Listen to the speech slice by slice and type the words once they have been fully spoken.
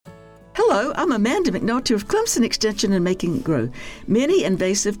Hello, I'm Amanda McNulty of Clemson Extension and Making It Grow. Many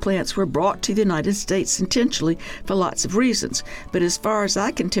invasive plants were brought to the United States intentionally for lots of reasons, but as far as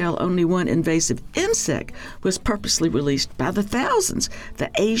I can tell, only one invasive insect was purposely released by the thousands,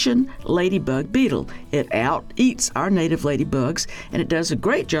 the Asian ladybug beetle. It out-eats our native ladybugs, and it does a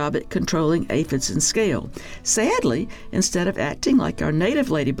great job at controlling aphids and scale. Sadly, instead of acting like our native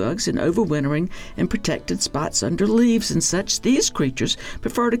ladybugs and overwintering in protected spots under leaves and such, these creatures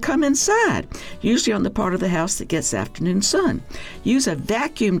prefer to come inside, usually on the part of the house that gets afternoon sun. Use a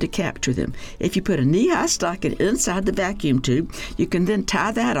vacuum to capture them. If you put a knee-high stocking inside the vacuum tube, you can then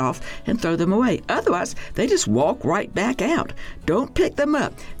tie that off and throw them away. Otherwise, they just walk right back out. Don't pick them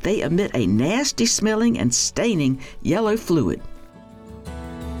up. They emit a nasty smelling and staining yellow fluid.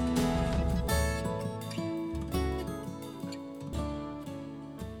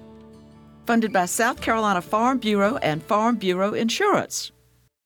 Funded by South Carolina Farm Bureau and Farm Bureau Insurance.